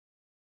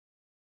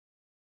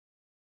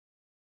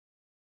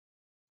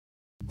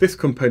This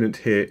component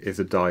here is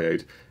a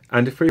diode,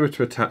 and if we were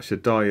to attach a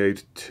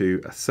diode to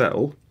a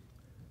cell,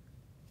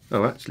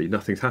 oh actually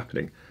nothing's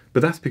happening,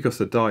 but that's because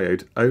the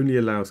diode only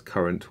allows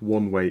current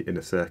one way in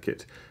a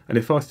circuit. And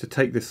if I was to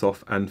take this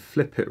off and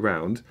flip it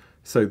round,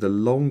 so the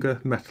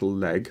longer metal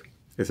leg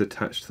is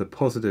attached to the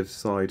positive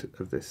side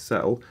of this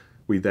cell,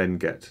 we then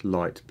get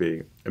light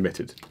being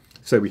emitted.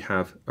 So we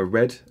have a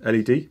red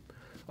LED,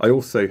 I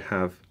also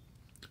have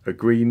a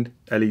green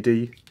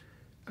LED,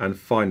 and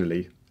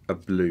finally a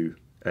blue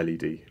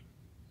LED.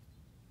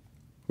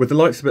 With the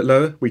lights a bit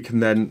lower, we can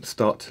then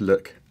start to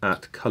look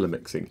at colour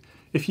mixing.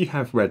 If you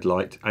have red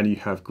light and you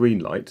have green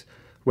light,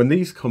 when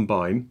these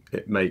combine,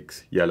 it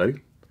makes yellow.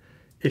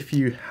 If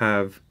you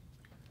have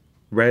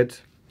red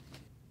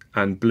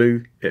and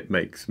blue, it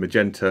makes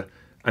magenta.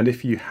 And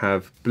if you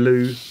have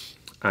blue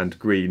and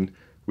green,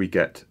 we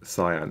get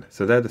cyan.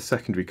 So they're the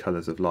secondary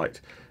colours of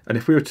light. And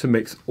if we were to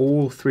mix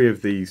all three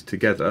of these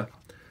together,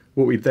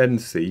 what we then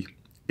see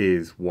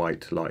is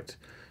white light.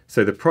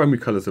 So the primary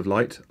colours of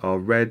light are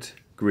red,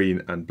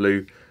 green and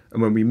blue.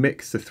 And when we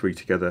mix the three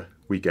together,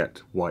 we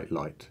get white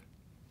light.